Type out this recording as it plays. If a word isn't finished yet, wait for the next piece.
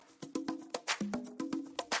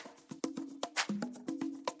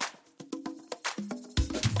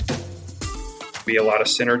Be a lot of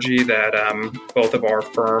synergy that both of our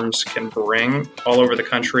firms can bring all over the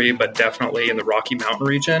country, but definitely in the Rocky Mountain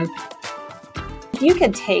region. If you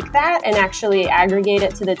could take that and actually aggregate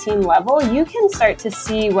it to the team level, you can start to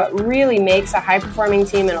see what really makes a high-performing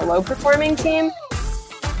team and a low-performing team.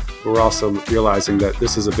 We're also realizing that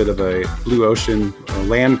this is a bit of a blue ocean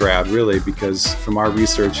land grab, really, because from our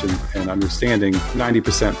research and understanding,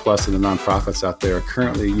 90% plus of the nonprofits out there are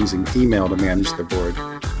currently using email to manage their board.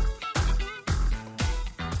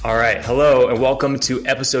 All right. Hello, and welcome to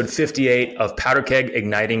episode 58 of Powder Keg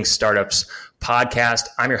Igniting Startups podcast.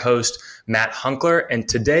 I'm your host, Matt Hunkler, and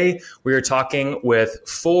today we are talking with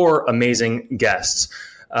four amazing guests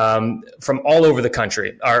from all over the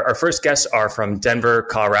country. Our first guests are from Denver,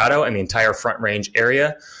 Colorado, and the entire Front Range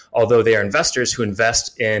area, although they are investors who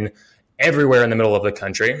invest in everywhere in the middle of the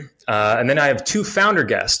country. And then I have two founder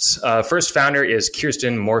guests. First founder is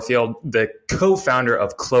Kirsten Moorfield, the co-founder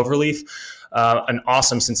of Cloverleaf, an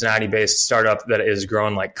awesome Cincinnati-based startup that is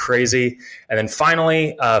growing like crazy. And then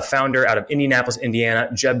finally, founder out of Indianapolis, Indiana,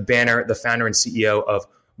 Jeb Banner, the founder and CEO of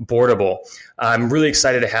Boardable. I'm really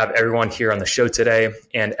excited to have everyone here on the show today.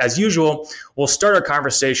 And as usual, we'll start our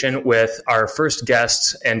conversation with our first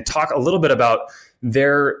guests and talk a little bit about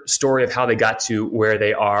their story of how they got to where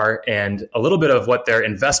they are and a little bit of what their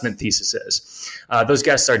investment thesis is. Those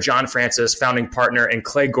guests are John Francis, founding partner, and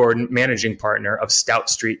Clay Gordon, managing partner of Stout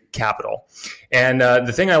Street Capital. And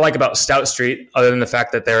the thing I like about Stout Street, other than the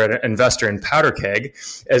fact that they're an investor in Powder Keg,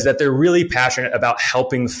 is that they're really passionate about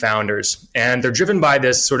helping founders. And they're driven by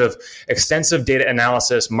this sort of extensive data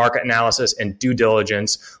analysis, market analysis, and due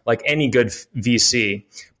diligence, like any good VC.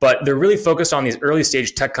 But they're really focused on these early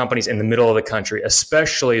stage tech companies in the middle of the country,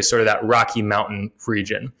 especially sort of that Rocky Mountain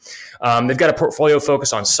region. They've got a portfolio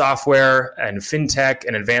focus on software and fintech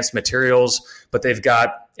and advanced materials, but they've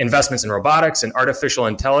got investments in robotics and artificial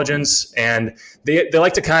intelligence. And they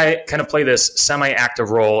like to kind of play this semi-active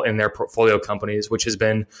role in their portfolio companies, which has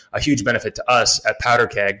been a huge benefit to us at Powder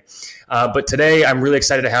Keg. But today, I'm really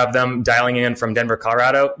excited to have them dialing in from Denver,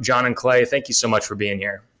 Colorado. John and Clay, thank you so much for being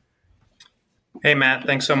here. Hey, Matt,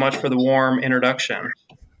 thanks so much for the warm introduction.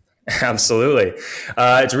 Absolutely.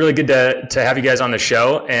 It's really good to have you guys on the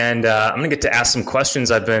show. And I'm going to get to ask some questions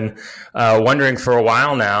I've been wondering for a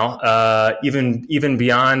while now, even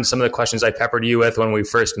beyond some of the questions I peppered you with when we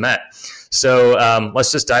first met. So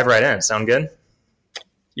let's just dive right in. Sound good?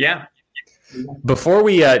 Yeah. Before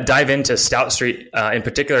we dive into Stout Street in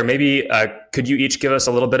particular, maybe could you each give us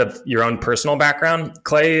a little bit of your own personal background?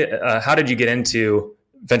 Clay, how did you get into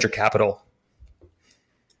venture capital?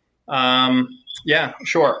 Yeah,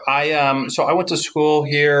 sure. So I went to school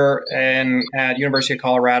here at University of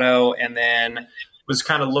Colorado, and then was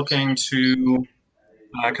kind of looking to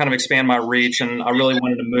kind of expand my reach, and I really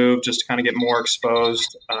wanted to move just to kind of get more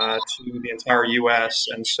exposed to the entire U.S.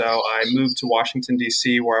 And so I moved to Washington,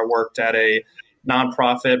 D.C., where I worked at a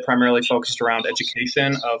nonprofit primarily focused around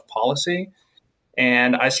education of policy.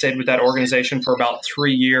 And I stayed with that organization for about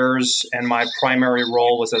 3 years, and my primary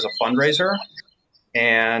role was as a fundraiser.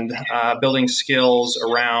 And building skills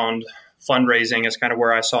around fundraising is kind of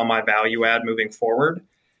where I saw my value add moving forward.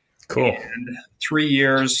 Cool. And 3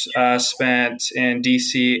 years spent in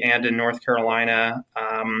DC and in North Carolina,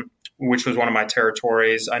 which was one of my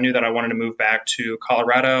territories. I knew that I wanted to move back to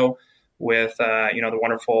Colorado with the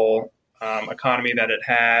wonderful economy that it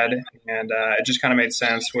had, and it just kind of made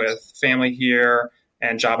sense with family here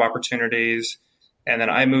and job opportunities. And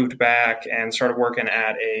then I moved back and started working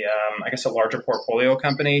at a larger portfolio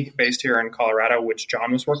company based here in Colorado, which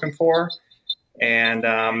John was working for. And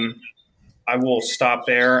I will stop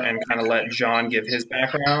there and kind of let John give his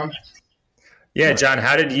background. Yeah, John,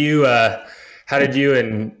 how did you,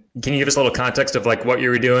 and can you give us a little context of like what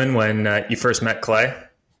you were doing when you first met Clay?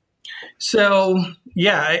 So,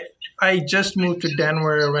 yeah, I just moved to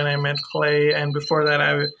Denver when I met Clay. And before that,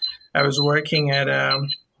 I was working at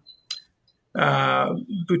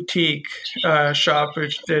boutique shop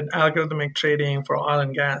which did algorithmic trading for oil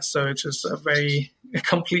and gas. So it's just a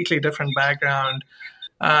completely different background.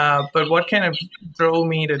 But what kind of drove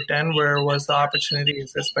me to Denver was the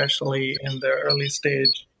opportunities, especially in the early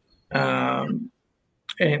stage, and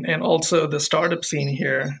also the startup scene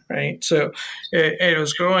here, right? So it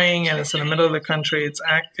was growing, and it's in the middle of the country.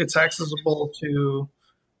 It's accessible to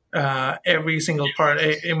every single part.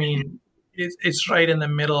 I mean, it's right in the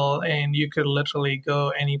middle, and you could literally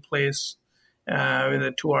go any place with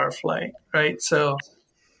a 2-hour flight, right? So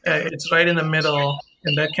it's right in the middle,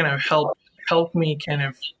 and that kind of helped me kind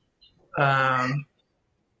of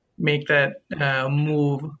make that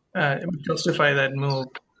move, justify that move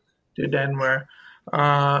to Denver.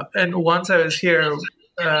 And once I was here,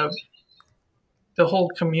 the whole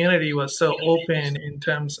community was so open in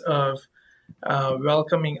terms of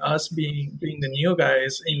welcoming us being the new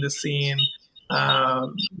guys in the scene.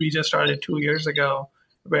 We just started 2 years ago,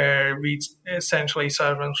 where we essentially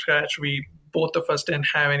started from scratch. Both of us didn't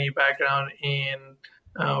have any background in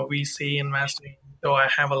VC investing, though I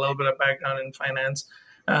have a little bit of background in finance.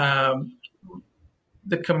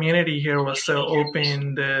 The community here was so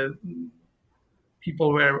open. The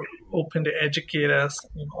people were open to educate us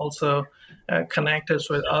and also connect us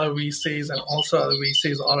with other VCs and also other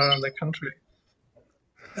VCs all around the country.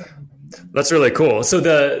 That's really cool. So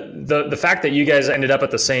the fact that you guys ended up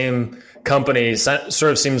at the same company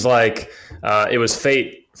sort of seems like it was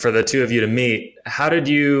fate for the two of you to meet. How did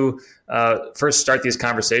you first start these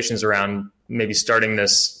conversations around maybe starting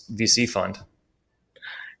this VC fund?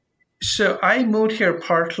 So I moved here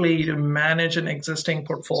partly to manage an existing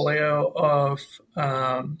portfolio of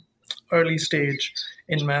early stage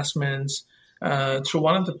investments through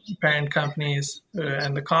one of the parent companies.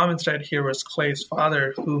 And the common thread here was Clay's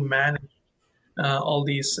father, who managed all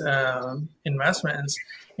these investments.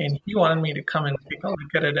 And he wanted me to come and take a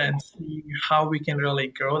look at it and see how we can really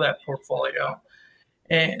grow that portfolio.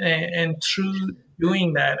 And through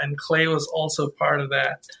doing that, and Clay was also part of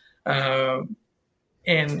that,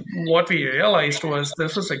 and what we realized was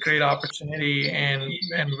this was a great opportunity,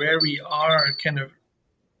 and where we are kind of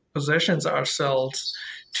positions ourselves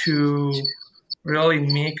to really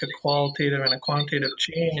make a qualitative and a quantitative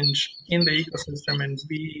change in the ecosystem and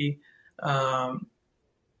be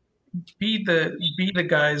the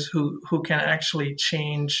guys who can actually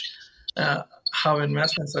change how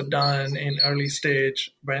investments are done in early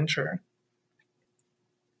stage venture.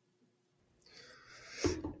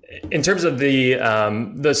 In terms of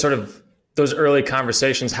the sort of those early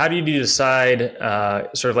conversations, how did you decide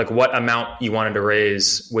sort of like what amount you wanted to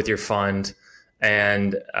raise with your fund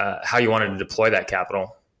and how you wanted to deploy that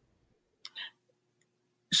capital?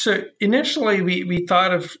 So initially, we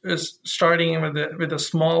thought of starting with a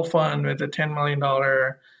small fund with a $10 million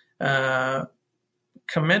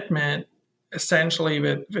commitment, essentially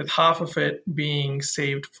with half of it being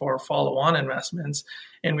saved for follow-on investments.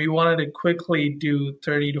 And we wanted to quickly do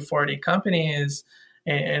 30 to 40 companies.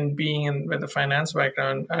 And being with a finance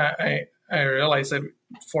background, I realized that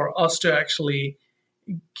for us to actually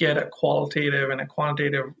get a qualitative and a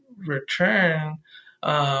quantitative return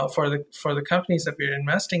for the companies that we're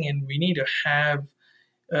investing in, we need to have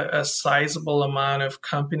a sizable amount of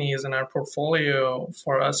companies in our portfolio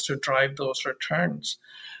for us to drive those returns.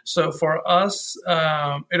 So for us,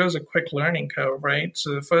 it was a quick learning curve, right?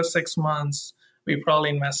 So the first 6 months, we probably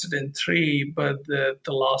invested in 3, but the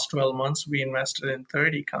last 12 months, we invested in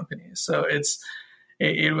 30 companies. So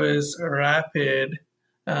it was a rapid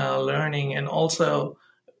learning, and also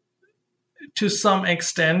to some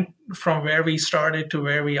extent, from where we started to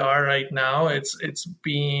where we are right now, it's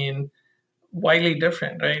been widely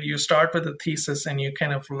different, right? You start with a thesis and you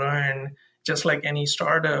kind of learn, just like any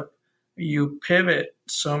startup, you pivot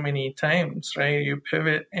so many times, right? You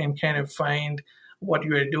pivot and kind of find what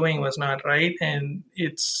you were doing was not right, and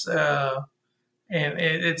it's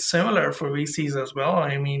similar for VCs as well.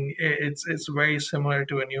 I mean, it's very similar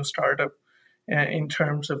to a new startup in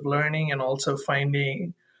terms of learning and also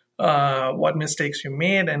finding what mistakes you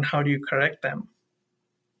made and how do you correct them.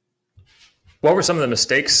 What were some of the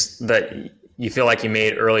mistakes that you feel like you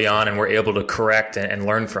made early on and were able to correct and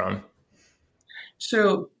learn from?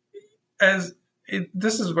 So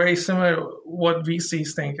this is very similar to what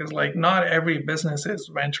VCs think, is like not every business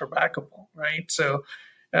is venture backable, right? So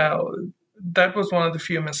that was one of the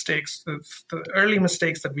few mistakes. The early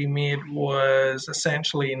mistakes that we made was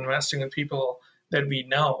essentially investing in people that we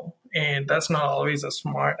know. And that's not always a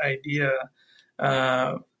smart idea.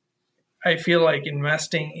 I feel like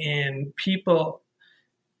investing in people,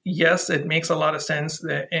 yes, it makes a lot of sense,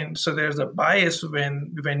 and so there's a bias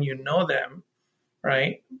when you know them,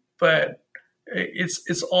 right? But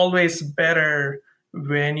it's always better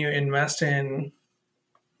when you invest in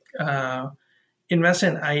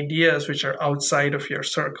ideas which are outside of your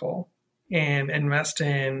circle, and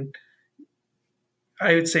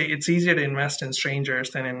I would say it's easier to invest in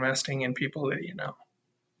strangers than investing in people that you know.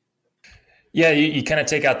 Yeah, you kind of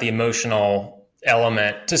take out the emotional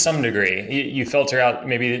element to some degree. You filter out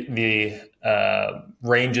maybe the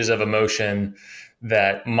ranges of emotion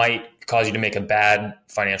that might cause you to make a bad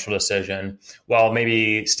financial decision, while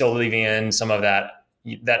maybe still leaving in some of that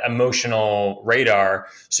emotional radar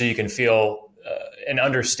so you can feel and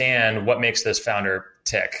understand what makes this founder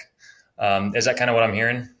tick. Is that kind of what I'm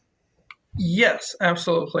hearing? Yes,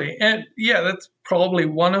 absolutely. And yeah, that's probably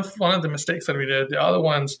one of the mistakes that we did. The other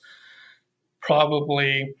ones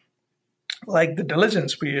probably like the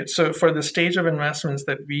diligence period. So for the stage of investments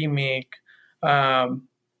that we make,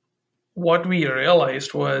 what we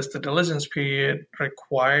realized was the diligence period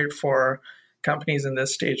required for companies in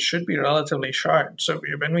this stage should be relatively short. So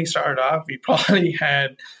when we started off, we probably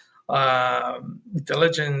had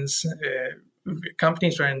diligence,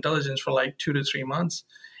 companies were in diligence for like 2 to 3 months.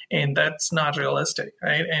 And that's not realistic,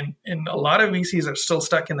 right? And a lot of VCs are still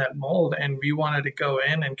stuck in that mold. And we wanted to go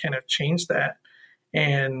in and kind of change that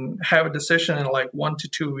and have a decision in like 1 to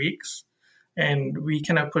 2 weeks. And we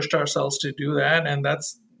kind of pushed ourselves to do that. And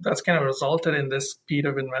that's kind of resulted in this speed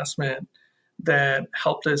of investment that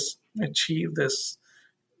helped us achieve this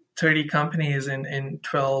 30 companies in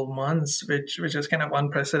 12 months, which is kind of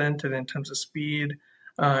unprecedented in terms of speed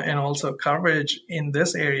and also coverage in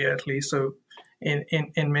this area, at least. So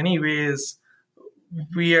in many ways,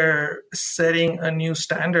 we are setting a new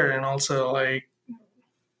standard and also like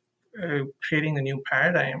creating a new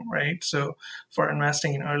paradigm, right? So for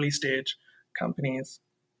investing in early stage companies.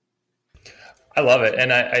 I love it.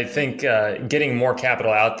 And I think getting more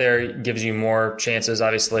capital out there gives you more chances,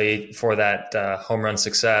 obviously, for that home run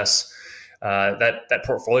success, that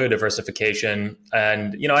portfolio diversification.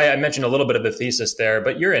 And, I mentioned a little bit of the thesis there,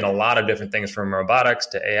 but you're in a lot of different things, from robotics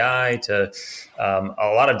to AI to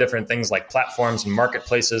a lot of different things like platforms and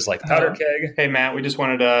marketplaces like PowderKeg. Hey, Matt, we just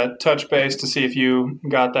wanted to touch base to see if you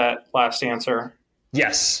got that last answer.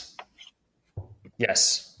 Yes,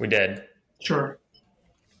 we did. Sure.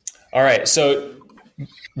 All right. So,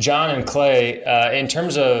 John and Clay, in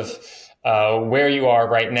terms of where you are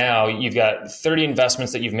right now, you've got 30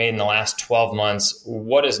 investments that you've made in the last 12 months.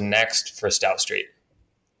 What is next for Stout Street?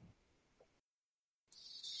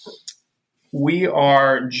 We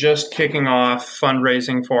are just kicking off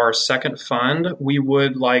fundraising for our second fund. We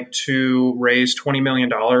would like to raise $20 million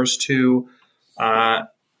to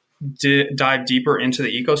dive deeper into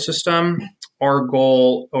the ecosystem. Our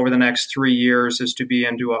goal over the next 3 years is to be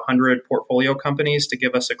into 100 portfolio companies to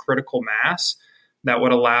give us a critical mass that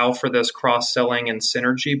would allow for this cross-selling and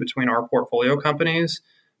synergy between our portfolio companies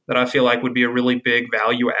that I feel like would be a really big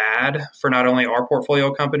value add for not only our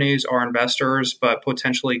portfolio companies, our investors, but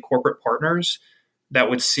potentially corporate partners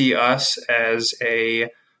that would see us as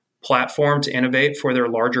a platform to innovate for their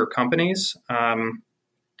larger companies.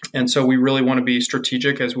 And so we really want to be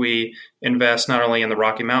strategic as we invest not only in the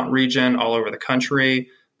Rocky Mountain region, all over the country,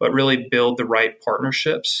 but really build the right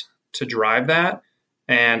partnerships to drive that.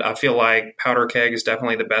 And I feel like PowderKeg is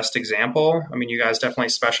definitely the best example. I mean, you guys definitely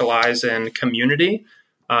specialize in community,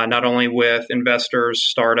 not only with investors,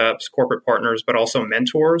 startups, corporate partners, but also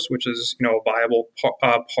mentors, which is, a viable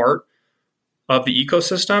part of the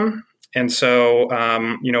ecosystem. And so,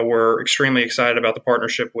 we're extremely excited about the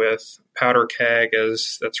partnership with PowderKeg,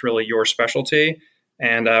 as that's really your specialty,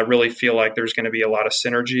 and really feel like there's going to be a lot of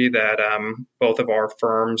synergy that both of our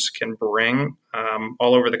firms can bring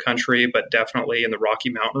all over the country, but definitely in the Rocky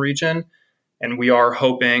Mountain region. And we are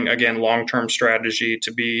hoping, again, long-term strategy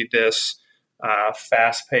to be this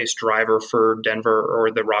fast-paced driver for Denver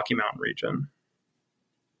or the Rocky Mountain region.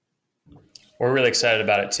 We're really excited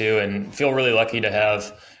about it too, and feel really lucky to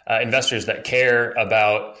have investors that care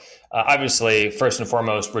about, obviously, first and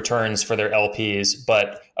foremost, returns for their LPs,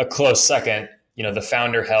 but a close second, the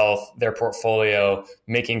founder health, their portfolio,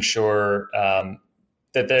 making sure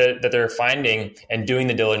that they're finding and doing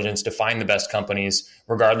the diligence to find the best companies,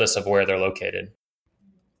 regardless of where they're located.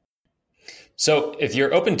 So if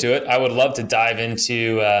you're open to it, I would love to dive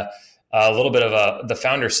into a little bit of the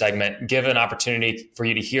founder segment, give an opportunity for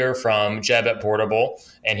you to hear from Jeb at Boardable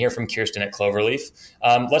and hear from Kirsten at Cloverleaf.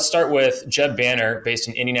 Let's start with Jeb Banner, based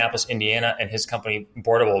in Indianapolis, Indiana, and his company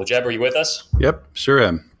Boardable. Jeb, are you with us? Yep, sure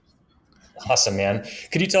am. Awesome, man.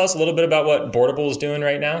 Could you tell us a little bit about what Boardable is doing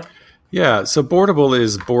right now? Yeah, so Boardable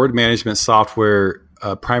is board management software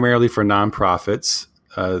primarily for nonprofits.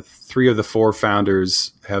 3 of the 4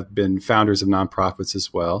 founders have been founders of nonprofits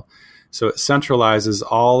as well. So it centralizes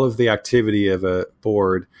all of the activity of a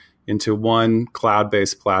board into one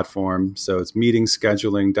cloud-based platform. So it's meeting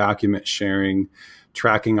scheduling, document sharing,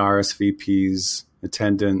 tracking RSVPs,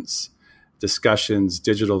 attendance, discussions,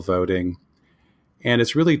 digital voting. And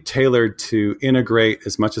it's really tailored to integrate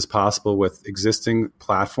as much as possible with existing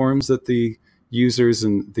platforms that the users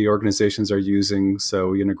and the organizations are using. So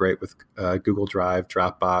we integrate with Google Drive,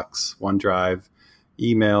 Dropbox, OneDrive,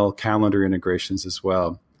 email, calendar integrations as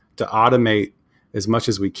well, to automate as much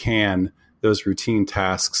as we can those routine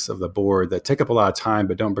tasks of the board that take up a lot of time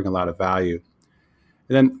but don't bring a lot of value.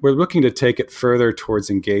 And then we're looking to take it further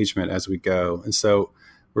towards engagement as we go. And so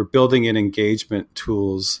we're building in engagement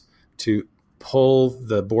tools to pull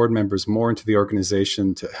the board members more into the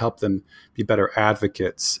organization to help them be better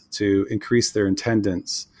advocates, to increase their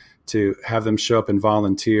attendance, to have them show up and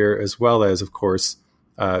volunteer, as well as, of course,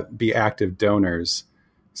 be active donors.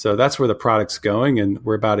 So that's where the product's going, and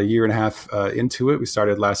we're about a year and a half into it. We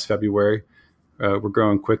started last February. We're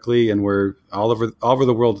growing quickly, and we're all over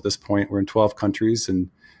the world at this point. We're in 12 countries, and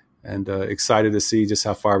excited to see just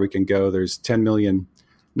how far we can go. There's 10 million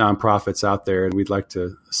nonprofits out there, and we'd like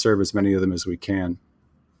to serve as many of them as we can.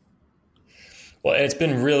 Well, it's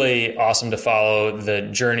been really awesome to follow the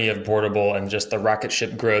journey of Boardable and just the rocket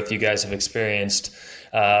ship growth you guys have experienced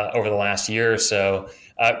over the last year or so.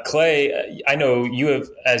 Clay, I know you have,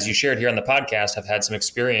 as you shared here on the podcast, have had some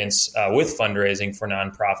experience with fundraising for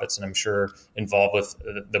nonprofits, and I'm sure involved with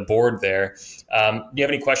the board there. Do you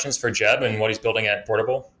have any questions for Jeb and what he's building at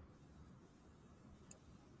Boardable?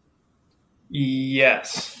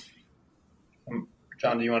 Yes.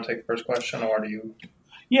 John, do you want to take the first question, or do you?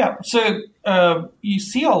 Yeah, so you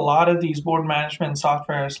see a lot of these board management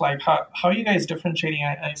softwares. Like, how are you guys differentiating?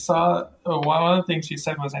 I saw one of the things you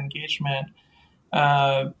said was engagement.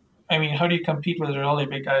 I mean, how do you compete with really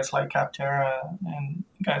big guys like Capterra and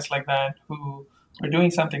guys like that who are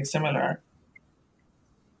doing something similar?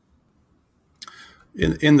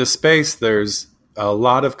 In the space, there's a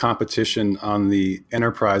lot of competition on the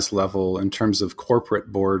enterprise level in terms of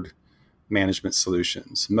corporate board management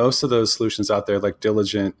solutions. Most of those solutions out there, like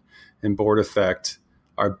Diligent and BoardEffect,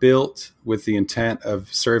 are built with the intent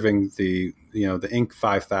of serving the Inc.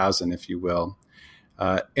 5000, if you will.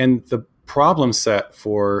 And the problem set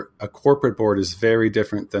for a corporate board is very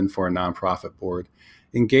different than for a nonprofit board.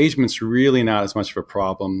 Engagement's really not as much of a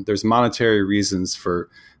problem. There's monetary reasons for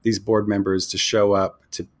these board members to show up,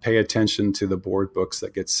 to pay attention to the board books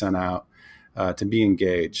that get sent out, to be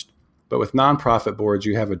engaged. But with nonprofit boards,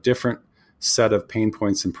 you have a different set of pain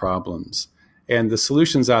points and problems. And the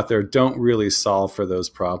solutions out there don't really solve for those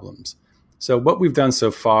problems. So what we've done so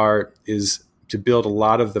far is to build a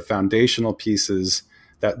lot of the foundational pieces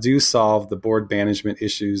that do solve the board management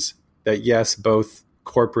issues that, yes, both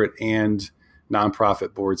corporate and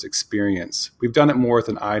nonprofit boards experience. We've done it more with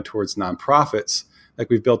an eye towards nonprofits. Like,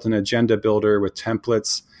 we've built an agenda builder with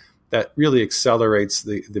templates that really accelerates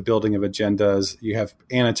the building of agendas. You have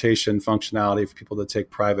annotation functionality for people to take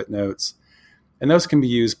private notes. And those can be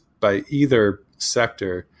used by either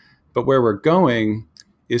sector. But where we're going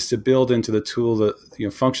is to build into the tool the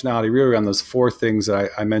functionality really around those four things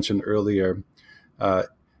that I mentioned earlier.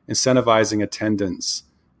 Incentivizing attendance,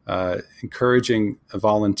 encouraging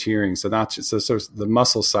volunteering, so not just so the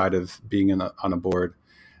muscle side of being on a board,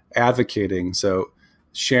 advocating, so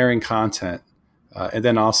sharing content, and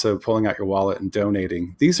then also pulling out your wallet and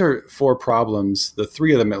donating. These are four problems. The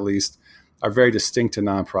three of them, at least, are very distinct to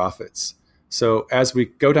nonprofits. So as we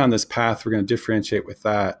go down this path, we're going to differentiate with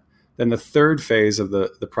that. Then the third phase of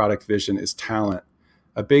the product vision is talent.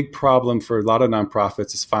 A big problem for a lot of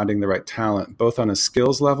nonprofits is finding the right talent, both on a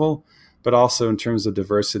skills level, but also in terms of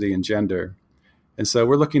diversity and gender. And so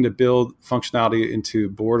we're looking to build functionality into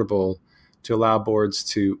Boardable to allow boards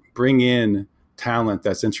to bring in talent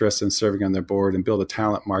that's interested in serving on their board and build a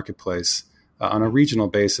talent marketplace on a regional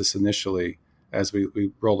basis initially as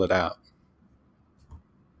we roll it out.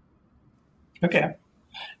 Okay.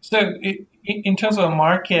 So in terms of a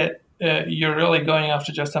market, you're really going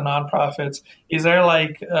after just the nonprofits. Is there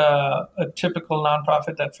like a typical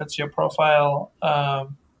nonprofit that fits your profile?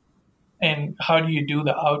 And how do you do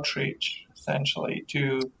the outreach essentially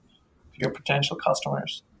to your potential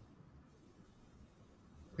customers?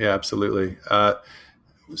 Yeah, absolutely.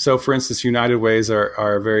 So for instance, United Ways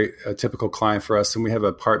are a very typical client for us. And we have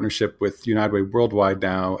a partnership with United Way Worldwide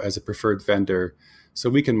now as a preferred vendor. So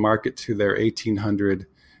we can market to their 1,800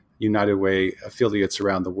 United Way affiliates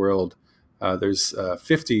around the world. There's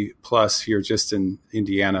 50 plus here just in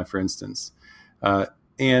Indiana, for instance.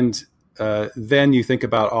 And then you think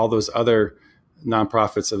about all those other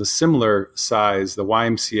nonprofits of a similar size, the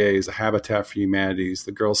YMCAs, the Habitat for Humanities,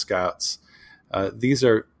 the Girl Scouts. These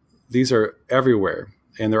are everywhere,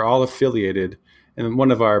 and they're all affiliated. And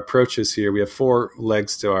one of our approaches here, we have four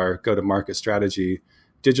legs to our go-to-market strategy.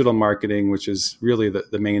 Digital marketing, which is really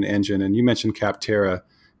the main engine. And you mentioned Capterra,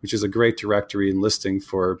 which is a great directory and listing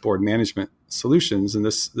for board management solutions. And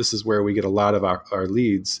this is where we get a lot of our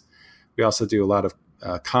leads. We also do a lot of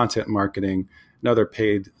content marketing and other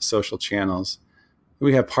paid social channels.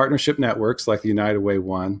 We have partnership networks like the United Way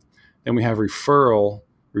one. Then we have reviral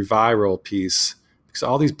piece, because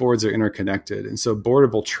all these boards are interconnected. And so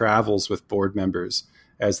Boardable travels with board members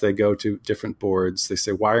as they go to different boards. They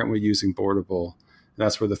say, why aren't we using Boardable? And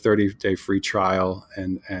that's where the 30-day free trial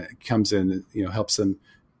and comes in, helps them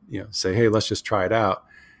say, hey, let's just try it out.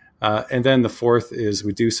 And then the fourth is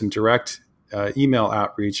we do some direct email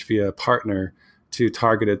outreach via partner to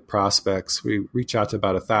targeted prospects. We reach out to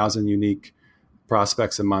about 1,000 unique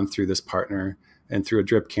prospects a month through this partner and through a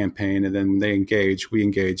drip campaign. And then when they engage, we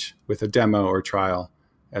engage with a demo or trial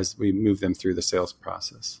as we move them through the sales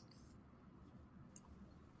process.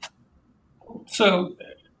 So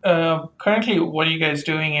currently, what are you guys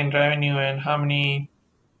doing in revenue, and how many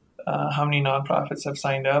nonprofits have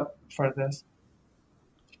signed up for this?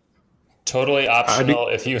 Totally optional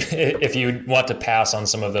if you want to pass on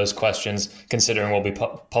some of those questions, considering we'll be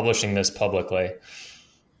publishing this publicly.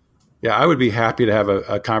 Yeah, I would be happy to have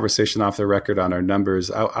a conversation off the record on our numbers.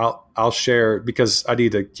 I'll share, because I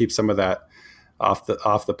need to keep some of that off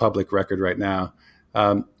the public record right now.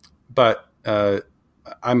 But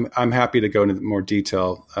I'm happy to go into more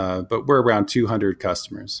detail. But we're around 200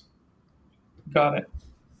 customers. Got it.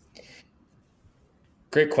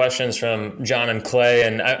 Great questions from John and Clay,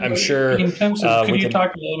 and I'm sure. In terms of, could you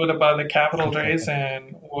talk a little bit about the capital raise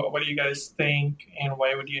and what do you guys think, and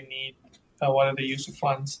why would you need? What are the use of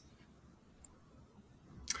funds?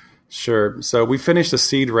 Sure. So we finished a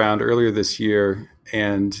seed round earlier this year,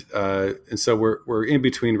 and so we're in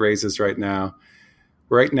between raises right now.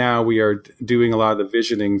 Right now, we are doing a lot of the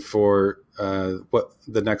visioning for what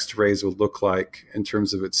the next raise will look like in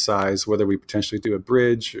terms of its size, whether we potentially do a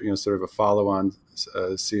bridge, sort of a follow-on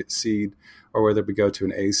seed, or whether we go to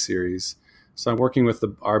an A series. So I'm working with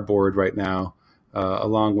our board right now,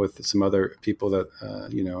 along with some other people that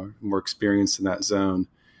are more experienced in that zone.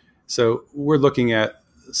 So we're looking at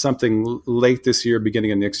something late this year,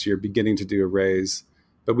 beginning of next year, beginning to do a raise.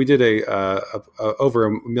 But we did a over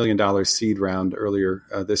 $1 million seed round earlier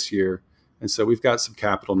this year. And so we've got some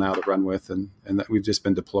capital now to run with, and that we've just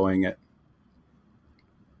been deploying it.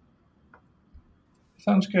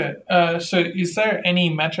 Sounds good. So is there any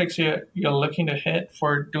metrics you're looking to hit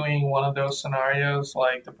for doing one of those scenarios,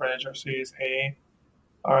 like the bridge or Series A,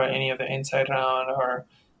 or any of the inside round, or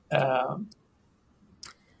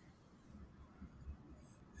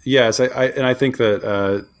Yes, I think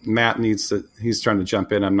that Matt he's trying to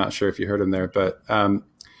jump in. I'm not sure if you heard him there, but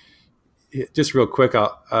just real quick,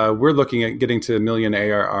 we're looking at getting to 1 million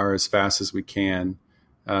ARR as fast as we can.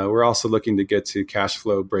 We're also looking to get to cash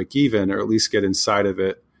flow break even, or at least get inside of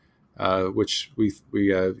it, which we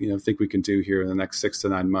think we can do here in the next 6 to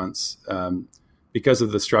 9 months. Because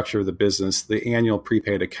of the structure of the business, the annual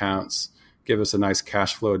prepaid accounts give us a nice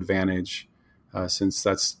cash flow advantage. Since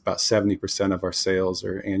that's about 70% of our sales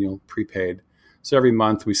are annual prepaid. So every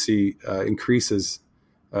month we see increases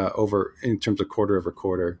in terms of quarter over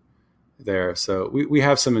quarter there. So we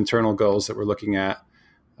have some internal goals that we're looking at,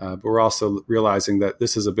 but we're also realizing that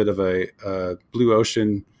this is a bit of a blue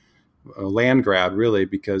ocean land grab, really,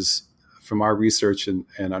 because from our research and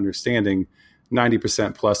understanding,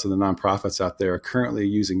 90% plus of the nonprofits out there are currently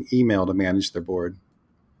using email to manage their board.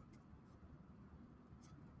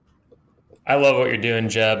 I love what you're doing,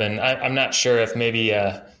 Jeb, and I'm not sure if maybe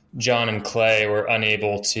John and Clay were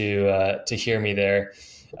unable to hear me there.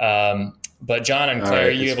 But John and Clay,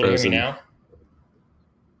 are you able to hear me now?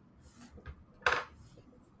 All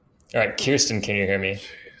right, Kirsten, can you hear me?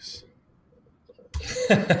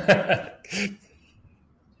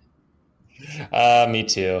 Me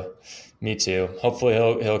too. Hopefully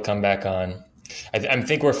he'll come back on. I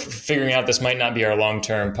think we're figuring out this might not be our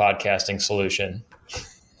long-term podcasting solution.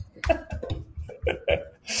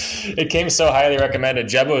 It came so highly recommended.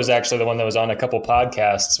 Jeb was actually the one that was on a couple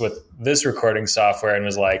podcasts with this recording software and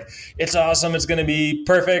was like, it's awesome, it's going to be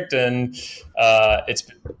perfect. And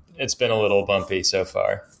it's been a little bumpy so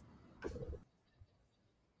far.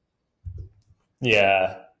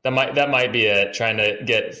 Yeah, that might be it. Trying to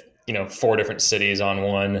get 4 different cities on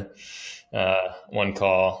one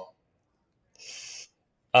call.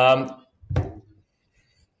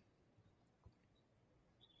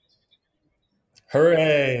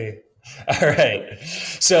 Hooray! All right,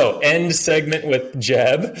 so end segment with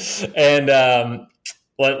Jeb, and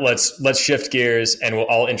let's shift gears, and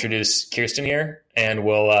I'll introduce Kirsten here, and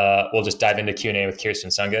we'll just dive into Q&A with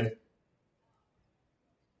Kirsten. Sound good?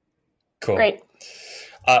 Cool. Great.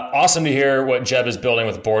 Awesome to hear what Jeb is building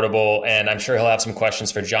with Boardable, and I'm sure he'll have some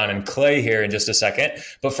questions for John and Clay here in just a second.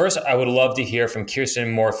 But first, I would love to hear from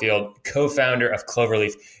Kirsten Moorfield, co-founder of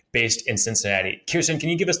Cloverleaf, based in Cincinnati. Kirsten, can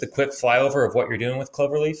you give us the quick flyover of what you're doing with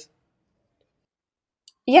Cloverleaf?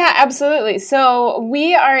 Yeah, absolutely. So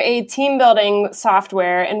we are a team building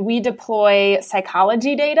software, and we deploy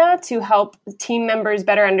psychology data to help team members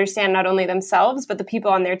better understand not only themselves, but the people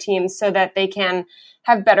on their teams so that they can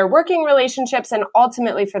have better working relationships. And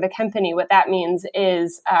ultimately for the company, what that means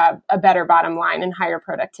is a better bottom line and higher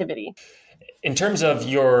productivity. In terms of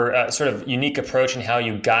your sort of unique approach and how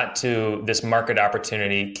you got to this market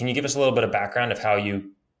opportunity, can you give us a little bit of background of how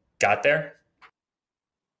you got there?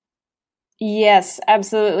 Yes,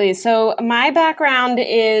 absolutely. So my background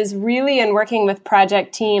is really in working with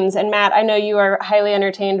project teams. And Matt, I know you are highly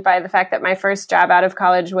entertained by the fact that my first job out of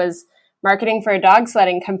college was marketing for a dog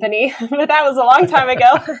sledding company, but that was a long time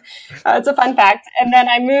ago. It's a fun fact. And then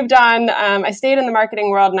I moved on. I stayed in the marketing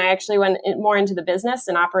world, and I actually went more into the business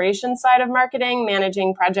and operations side of marketing,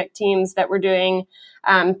 managing project teams that were doing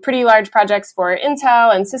pretty large projects for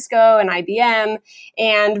Intel and Cisco and IBM.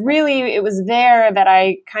 And really, it was there that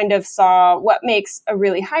I kind of saw what makes a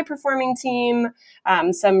really high performing team,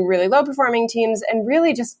 some really low performing teams, and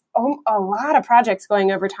really just a lot of projects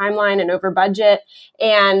going over timeline and over budget.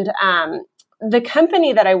 And the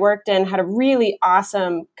company that I worked in had a really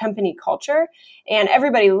awesome company culture, and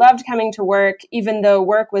everybody loved coming to work, even though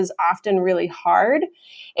work was often really hard.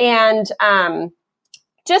 And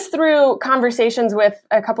just through conversations with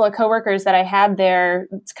a couple of coworkers that I had there,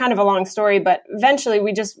 it's kind of a long story, but eventually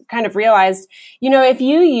we just kind of realized, if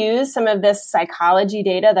you use some of this psychology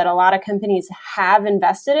data that a lot of companies have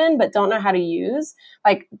invested in but don't know how to use,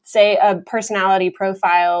 like say a personality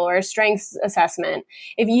profile or a strengths assessment,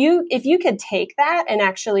 if you could take that and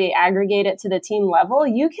actually aggregate it to the team level,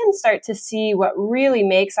 you can start to see what really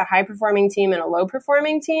makes a high performing team and a low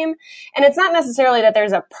performing team. And it's not necessarily that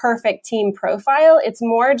there's a perfect team profile. It's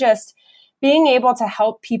more just being able to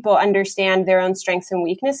help people understand their own strengths and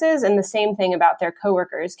weaknesses, and the same thing about their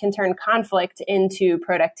coworkers can turn conflict into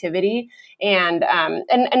productivity. And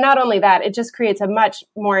not only that, it just creates a much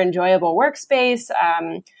more enjoyable workspace,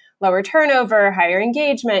 lower turnover, higher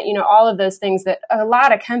engagement, all of those things that a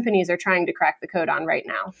lot of companies are trying to crack the code on right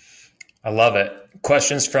now. I love it.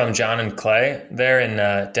 Questions from John and Clay there in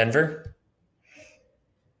Denver?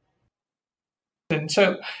 And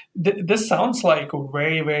so this sounds like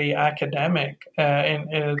very, very academic, and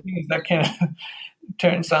that kind of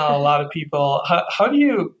turns down a lot of people. How do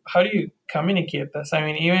you communicate this? I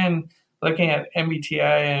mean, even looking at MBTI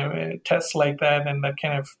and tests like that, and that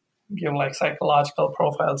kind of give like psychological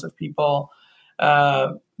profiles of people,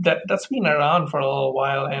 that's been around for a little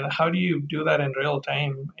while. And how do you do that in real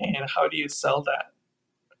time? And how do you sell that?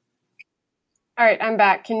 All right, I'm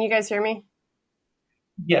back. Can you guys hear me?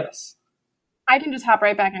 Yes. I can just hop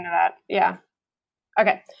right back into that. Yeah.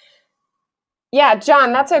 Okay. Yeah,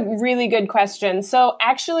 John, that's a really good question. So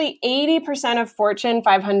actually 80% of Fortune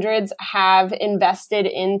 500s have invested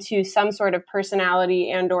into some sort of personality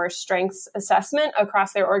and or strengths assessment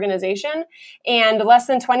across their organization. And less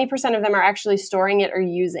than 20% of them are actually storing it or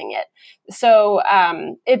using it. So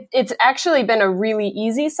it's actually been a really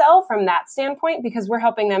easy sell from that standpoint, because we're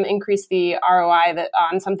helping them increase the ROI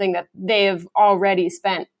on something that they've already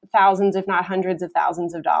spent thousands, if not hundreds of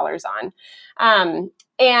thousands of dollars on.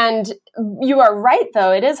 And you are right,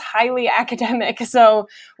 though, it is highly academic. So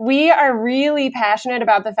we are really passionate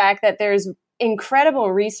about the fact that there's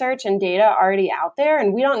incredible research and data already out there,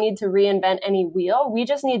 and we don't need to reinvent any wheel. We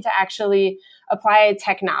just need to actually apply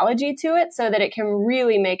technology to it so that it can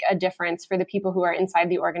really make a difference for the people who are inside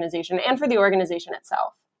the organization and for the organization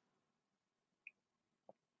itself.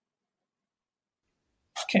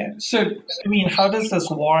 Okay, so I mean, how does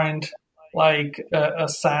this warrant like a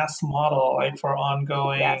SaaS model, like for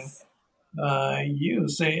ongoing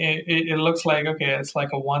use? It looks like, okay, it's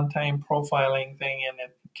like a one-time profiling thing, and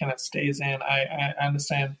it kind of stays in. I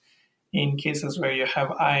understand in cases where you have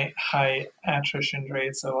high attrition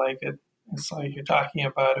rates, so like it's like you're talking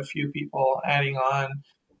about a few people adding on.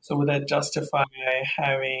 So would that justify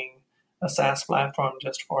having a SaaS platform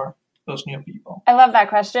just for those new people? I love that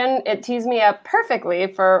question. It tees me up perfectly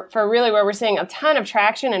for really where we're seeing a ton of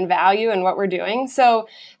traction and value in what we're doing. So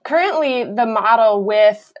currently the model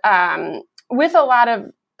with a lot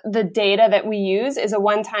of the data that we use is a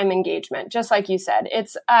one-time engagement, just like you said.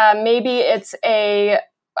 It's maybe it's a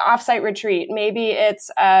offsite retreat. Maybe it's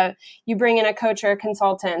you bring in a coach or a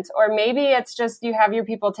consultant, or maybe it's just you have your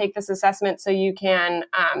people take this assessment so you can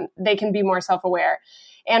they can be more self-aware.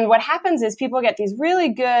 And what happens is people get these really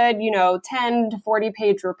good, 10 to 40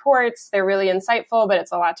 page reports. They're really insightful, but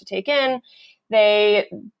it's a lot to take in. They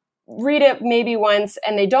read it maybe once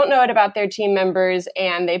and they don't know it about their team members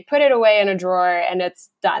and they put it away in a drawer and it's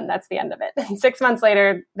done. That's the end of it. And 6 months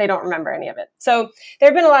later, they don't remember any of it. So there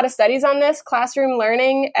have been a lot of studies on this. Classroom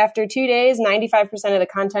learning, after 2 days, 95% of the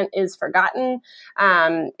content is forgotten.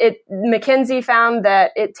 McKinsey found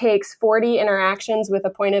that it takes 40 interactions with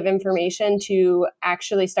a point of information to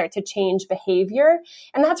actually start to change behavior.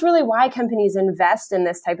 And that's really why companies invest in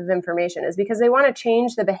this type of information, is because they want to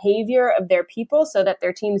change the behavior of their people so that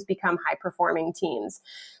their teams become high-performing teams.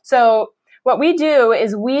 So what we do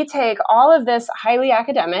is we take all of this highly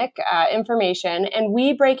academic information and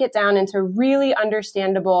we break it down into really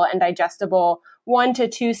understandable and digestible 1 to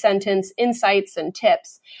 2 sentence insights and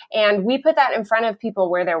tips. And we put that in front of people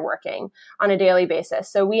where they're working on a daily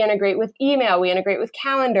basis. So we integrate with email, we integrate with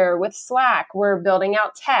calendar, with Slack, we're building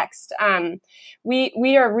out text.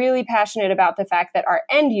 We are really passionate about the fact that our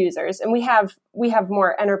end users, and we have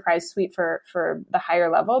more enterprise suite for the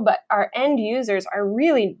higher level, but our end users are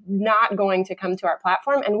really not going to come to our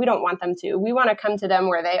platform, and we don't want them to. We want to come to them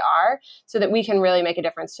where they are so that we can really make a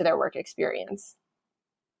difference to their work experience.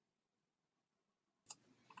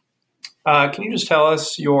 Can you just tell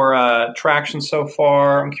us your traction so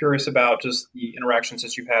far? I'm curious about just the interactions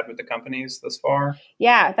that you've had with the companies thus far.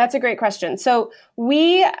 Yeah, that's a great question. So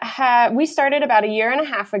we started about a year and a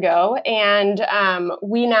half ago, and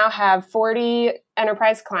we now have 40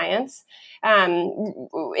 enterprise clients.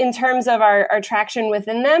 In terms of our traction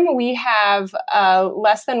within them, we have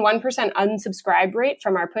less than 1% unsubscribe rate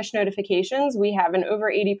from our push notifications. We have an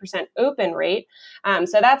over 80% open rate.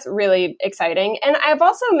 So that's really exciting. And I've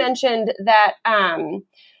also mentioned that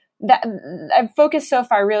that I've focused so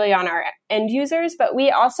far really on our end users, but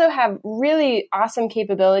we also have really awesome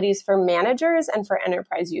capabilities for managers and for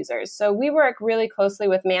enterprise users. So we work really closely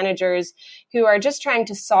with managers who are just trying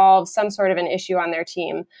to solve some sort of an issue on their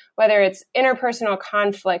team, whether it's interpersonal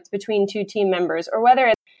conflict between 2 team members, or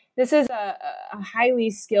whether this is a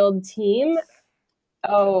highly skilled team.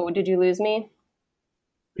 Oh, did you lose me?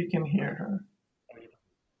 We can hear her.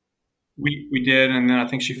 We did, and then I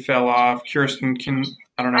think she fell off. Kirsten,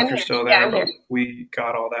 I don't know if you're still there, but we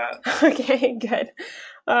got all that. Okay, good.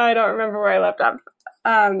 I don't remember where I left off.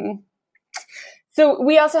 So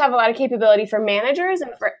we also have a lot of capability for managers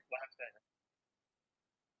and for...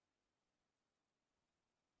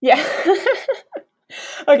 Yeah.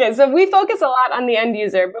 Okay, so we focus a lot on the end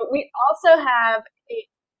user, but we also have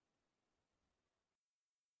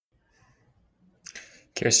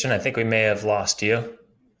Kirsten, I think we may have lost you.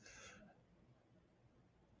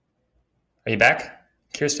 Are you back,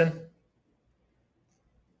 Kirsten?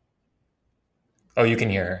 Oh, you can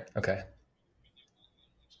hear her. Okay.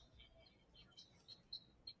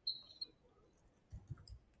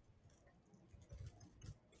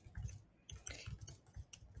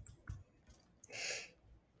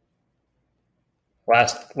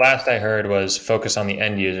 Last I heard was focus on the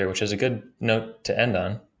end user, which is a good note to end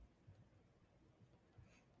on.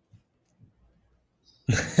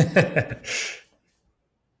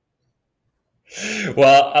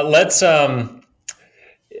 Well, let's save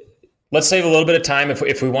a little bit of time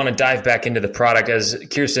if we want to dive back into the product as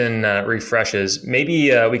Kirsten refreshes. Maybe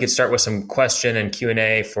we could start with some question and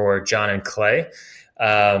Q&A for John and Clay.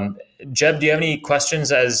 Jeb, do you have any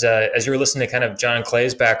questions as you were listening to kind of John and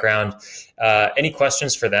Clay's background? Any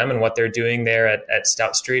questions for them and what they're doing there at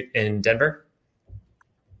Stout Street in Denver?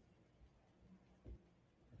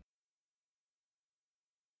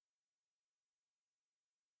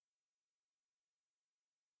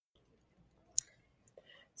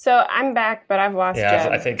 So I'm back, but I've lost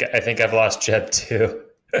Jeb. I think I've lost Jeb too.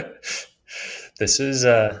 This is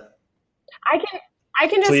I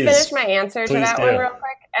can just finish my answer to that one real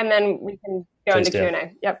quick, and then we can go into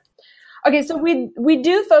Q&A. Yep. Okay, so we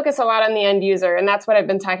do focus a lot on the end user, and that's what I've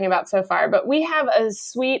been talking about so far. But we have a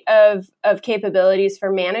suite of capabilities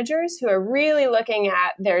for managers who are really looking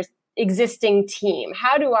at their existing team.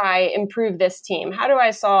 How do I improve this team? How do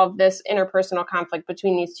I solve this interpersonal conflict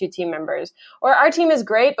between these 2 team members? Or our team is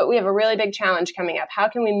great, but we have a really big challenge coming up. How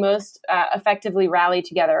can we most effectively rally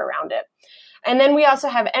together around it? And then we also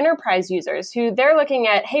have enterprise users who they're looking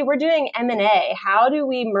at, hey, we're doing M&A. How do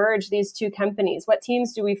we merge these 2 companies? What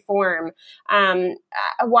teams do we form?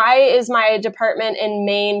 Why is my department in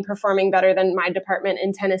Maine performing better than my department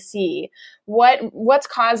in Tennessee? What's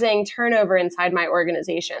causing turnover inside my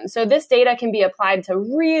organization? So this data can be applied to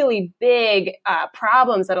really big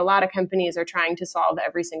problems that a lot of companies are trying to solve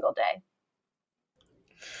every single day.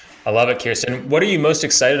 I love it, Kirsten. What are you most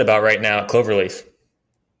excited about right now at Cloverleaf?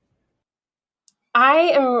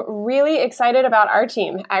 I am really excited about our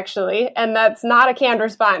team, actually, and that's not a canned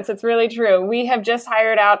response. It's really true. We have just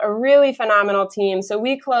hired out a really phenomenal team. So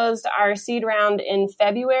we closed our seed round in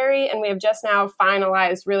February, and we have just now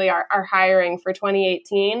finalized really our hiring for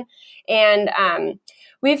 2018. And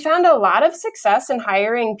we've found a lot of success in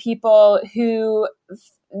hiring people who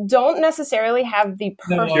don't necessarily have the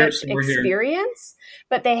perfect experience,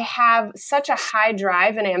 but they have such a high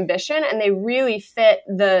drive and ambition, and they really fit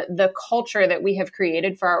the culture that we have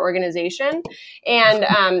created for our organization. And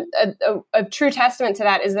a true testament to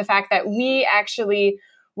that is the fact that we actually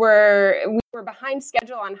were behind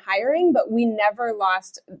schedule on hiring, but we never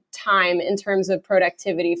lost time in terms of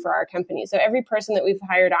productivity for our company. So every person that we've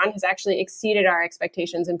hired on has actually exceeded our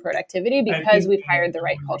expectations in productivity because we've hired the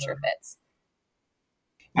right culture fits.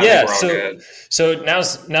 Yeah, so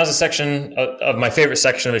now's a section of my favorite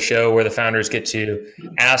section of the show where the founders get to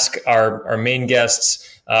ask our main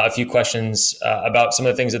guests a few questions about some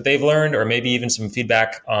of the things that they've learned, or maybe even some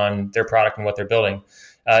feedback on their product and what they're building.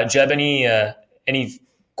 Jeb, any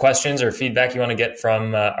questions or feedback you want to get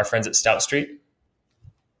from our friends at Stout Street?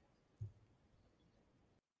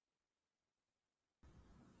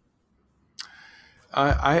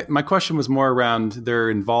 My question was more around their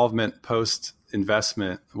involvement post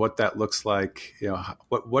investment, what that looks like,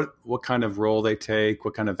 what kind of role they take,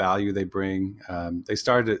 what kind of value they bring. They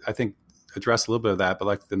started, I think, address a little bit of that, but I'd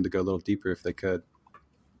like them to go a little deeper if they could.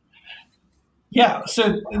 Yeah.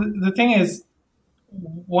 So the thing is,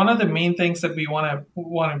 one of the main things that we want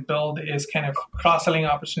to build is kind of cross-selling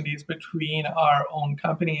opportunities between our own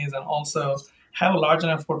companies, and also have a large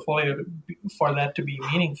enough portfolio for that to be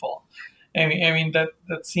meaningful. I mean that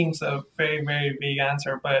seems a very, very big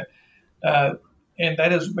answer, but and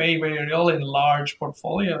that is very, very real in large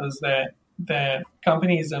portfolios, that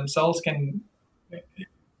companies themselves can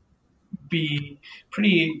be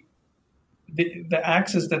pretty. The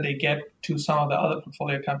access that they get to some of the other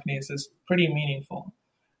portfolio companies is pretty meaningful.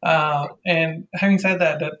 And having said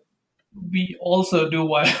that we also do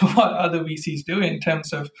what other VCs do in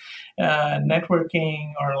terms of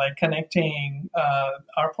networking, or like connecting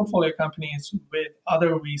our portfolio companies with other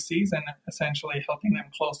VCs and essentially helping them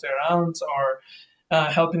close their rounds, or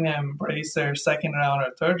helping them raise their second round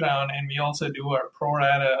or third round. And we also do our pro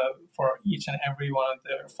rata for each and every one of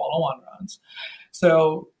their follow-on rounds.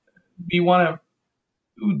 So we want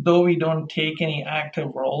to, though we don't take any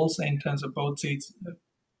active roles in terms of both seats,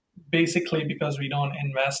 basically because we don't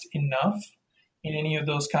invest enough in any of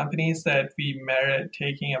those companies that we merit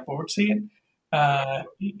taking a board seat.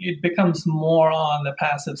 It becomes more on the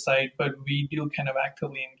passive side, but we do kind of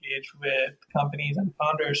actively engage with companies and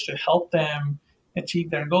founders to help them achieve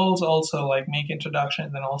their goals, also like make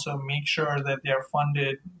introductions, and also make sure that they're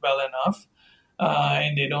funded well enough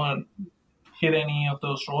and they don't hit any of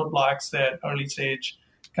those roadblocks that early stage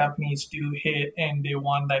companies do hit, and they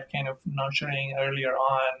want that kind of nurturing earlier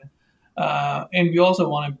on. And we also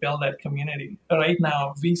want to build that community. Right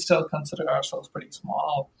now, we still consider ourselves pretty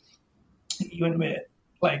small, even with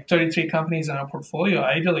like 33 companies in our portfolio.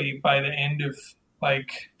 Ideally, by the end of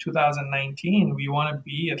like 2019, we want to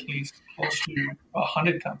be at least close to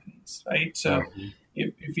 100 companies, right? So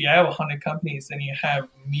if you have 100 companies, then you have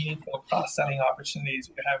meaningful cross-selling opportunities,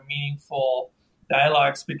 you have meaningful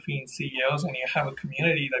dialogues between CEOs, and you have a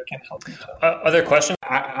community that can help each other. Other questions?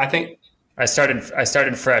 I think I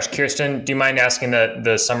started fresh. Kirsten, do you mind asking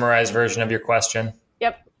the summarized version of your question?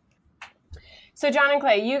 Yep. So John and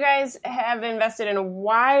Clay, you guys have invested in a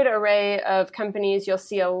wide array of companies. You'll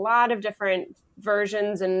see a lot of different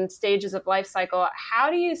versions and stages of life cycle. How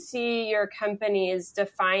do you see your companies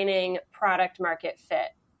defining product market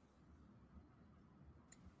fit?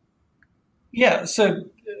 Yeah, so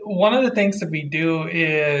one of the things that we do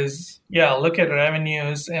is, look at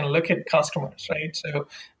revenues and look at customers, right? So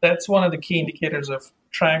that's one of the key indicators of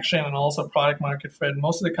traction and also product market fit.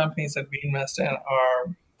 Most of the companies that we invest in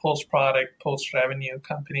are post-product, post-revenue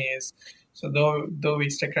companies. So though we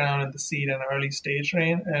stick around in the seed and early stage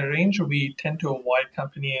range, we tend to avoid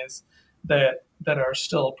companies that are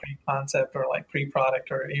still pre-concept or like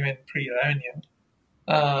pre-product or even pre-revenue.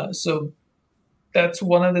 So that's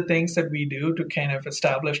one of the things that we do to kind of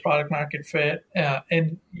establish product market fit.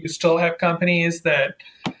 And you still have companies that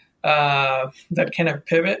kind of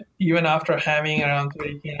pivot even after having around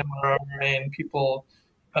 30K MRR, and people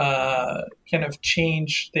kind of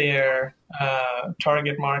change their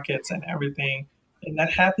target markets and everything. And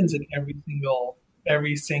that happens in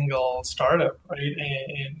every single startup, right?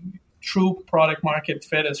 And true product market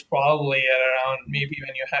fit is probably at around maybe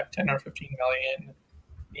when you have 10 or 15 million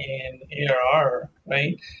in ARR,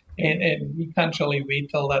 right? And we can't really wait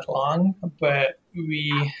till that long, but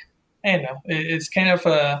we I don't know, it's kind of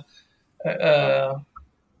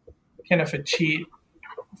a cheat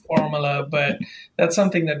formula, but that's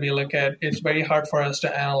something that we look at. It's very hard for us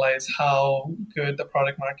to analyze how good the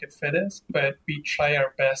product market fit is, but we try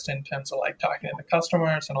our best in terms of like talking to the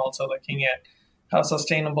customers and also looking at how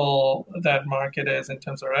sustainable that market is in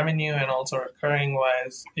terms of revenue and also recurring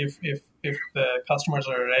wise if the customers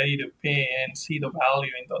are ready to pay and see the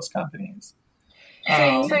value in those companies.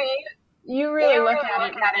 So you really look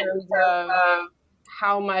at it in terms of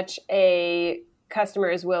how much a customer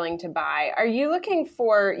is willing to buy. Are you looking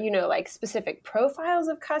for, like specific profiles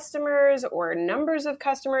of customers or numbers of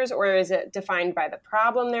customers, or is it defined by the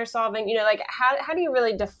problem they're solving? Like how do you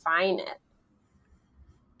really define it?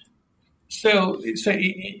 So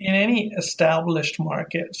in any established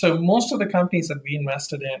market, so most of the companies that we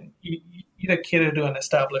invested in either cater to an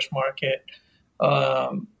established market,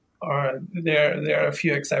 or there are a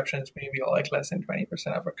few exceptions, maybe like less than 20%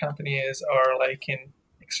 of our companies are like in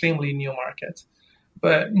extremely new markets.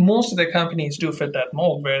 But most of the companies do fit that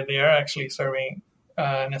mold where they are actually serving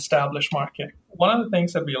an established market. One of the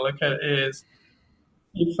things that we look at is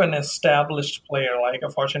if an established player like a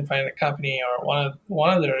Fortune 500 company or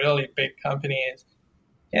one of the really big companies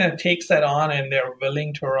takes that on and they're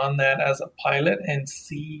willing to run that as a pilot and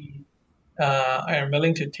see are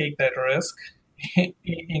willing to take that risk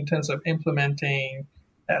in terms of implementing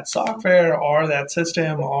that software or that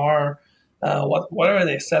system or whatever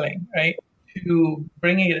they're selling, right? To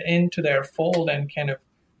bringing it into their fold and kind of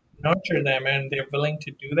nurture them, and they're willing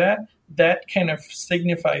to do that, that kind of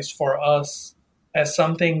signifies for us as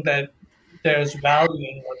something that there's value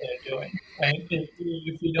in what they're doing, right?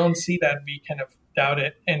 If we don't see that, we kind of doubt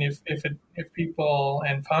it. And if people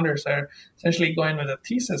and founders are essentially going with a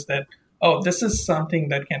thesis that, oh, this is something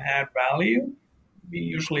that can add value, we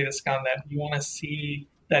usually discount that. We want to see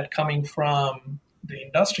that coming from the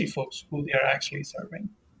industry folks who they are actually serving.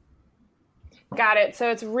 Got it. So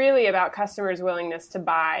it's really about customers' willingness to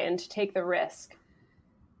buy and to take the risk.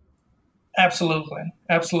 Absolutely.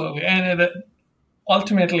 And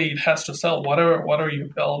ultimately, it has to sell. Whatever you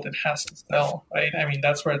build, it has to sell, right? I mean,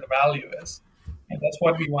 that's where the value is, and that's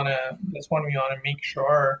what we want to make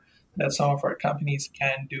sure that some of our companies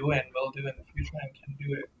can do and will do in the future, and can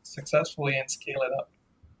do it successfully and scale it up.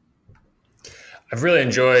 I've really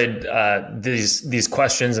enjoyed these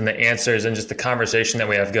questions and the answers and just the conversation that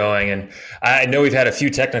we have going. And I know we've had a few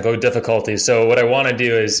technical difficulties. So what I want to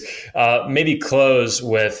do is maybe close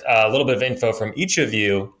with a little bit of info from each of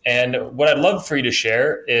you. And what I'd love for you to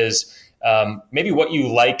share is maybe what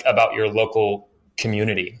you like about your local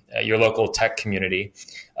community, your local tech community,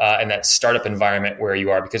 and that startup environment where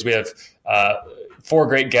you are, because we have 4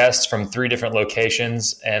 great guests from 3 different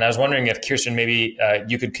locations. And I was wondering if, Kirsten, maybe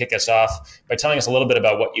you could kick us off by telling us a little bit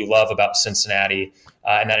about what you love about Cincinnati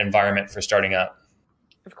and that environment for starting up.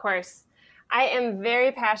 Of course. I am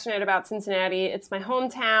very passionate about Cincinnati. It's my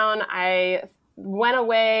hometown. I went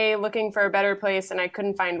away looking for a better place and I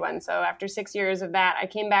couldn't find one. So after 6 years of that, I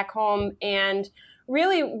came back home, and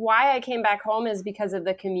really why I came back home is because of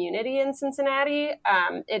the community in Cincinnati.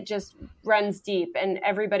 It just runs deep, and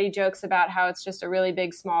everybody jokes about how it's just a really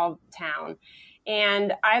big, small town.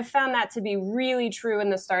 And I've found that to be really true in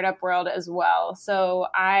the startup world as well. So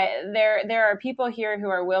there are people here who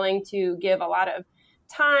are willing to give a lot of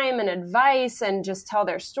time and advice and just tell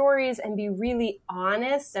their stories and be really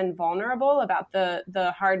honest and vulnerable about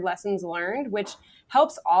the hard lessons learned, which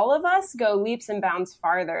helps all of us go leaps and bounds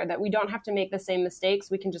farther, that we don't have to make the same mistakes.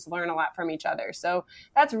 We can just learn a lot from each other. So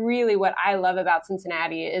that's really what I love about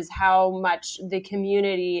Cincinnati, is how much the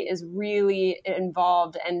community is really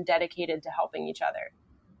involved and dedicated to helping each other.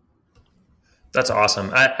 That's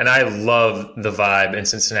awesome. I love the vibe in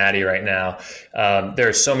Cincinnati right now. There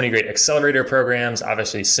are so many great accelerator programs.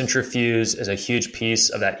 Obviously, Centrifuge is a huge piece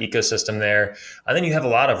of that ecosystem there. And then you have a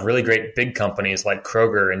lot of really great big companies like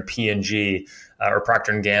Kroger and P&G or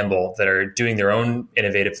Procter & Gamble that are doing their own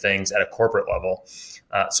innovative things at a corporate level.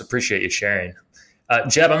 So appreciate you sharing.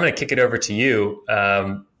 Jeb, I'm going to kick it over to you.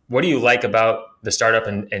 What do you like about the startup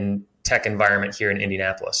and tech environment here in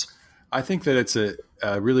Indianapolis? I think that it's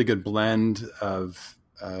a really good blend of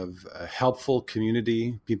a helpful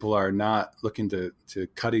community. People are not looking to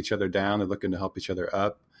cut each other down. They're looking to help each other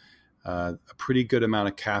up. A pretty good amount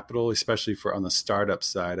of capital, especially for on the startup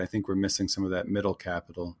side. I think we're missing some of that middle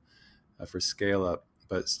capital for scale up,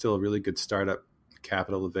 but still a really good startup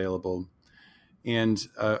capital available. And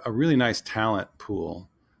a really nice talent pool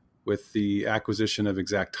with the acquisition of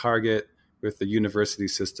ExactTarget, with the university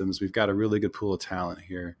systems. We've got a really good pool of talent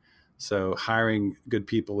here. So hiring good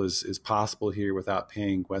people is possible here without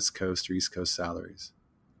paying West Coast or East Coast salaries.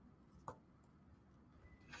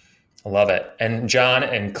 I love it. And John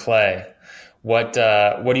and Clay, what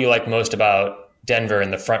do you like most about Denver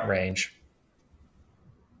and the Front Range?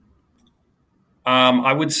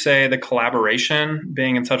 I would say the collaboration.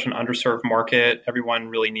 Being in such an underserved market, everyone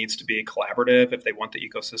really needs to be collaborative if they want the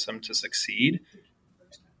ecosystem to succeed.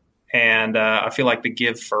 And I feel like the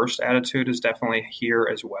give first attitude is definitely here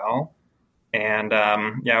as well. And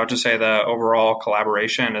I would just say the overall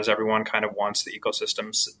collaboration is everyone kind of wants the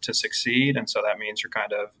ecosystem to succeed. And so that means you're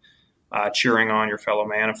kind of cheering on your fellow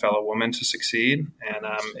man and fellow woman to succeed. And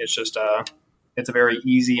it's just it's a very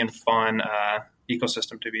easy and fun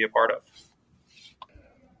ecosystem to be a part of.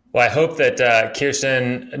 Well, I hope that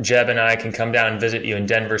Kirsten, Jeb, and I can come down and visit you in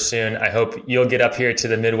Denver soon. I hope you'll get up here to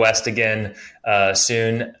the Midwest again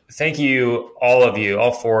soon. Thank you,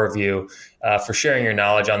 all four of you, for sharing your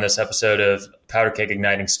knowledge on this episode of Powder Keg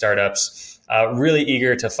Igniting Startups. Really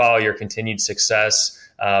eager to follow your continued success,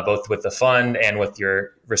 both with the fund and with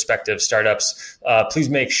your respective startups. Please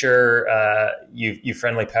make sure you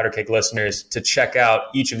friendly Powder Keg listeners to check out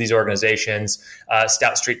each of these organizations,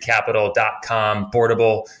 StoutStreetCapital.com,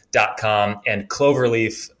 Boardable.com, and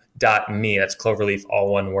Cloverleaf.me. That's Cloverleaf,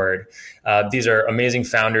 all one word. These are amazing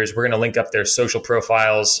founders. We're going to link up their social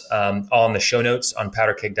profiles all in the show notes on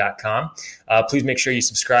powderkeg.com. Please make sure you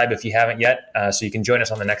subscribe if you haven't yet, so you can join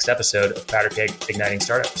us on the next episode of Powder Keg Igniting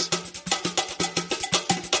Startups.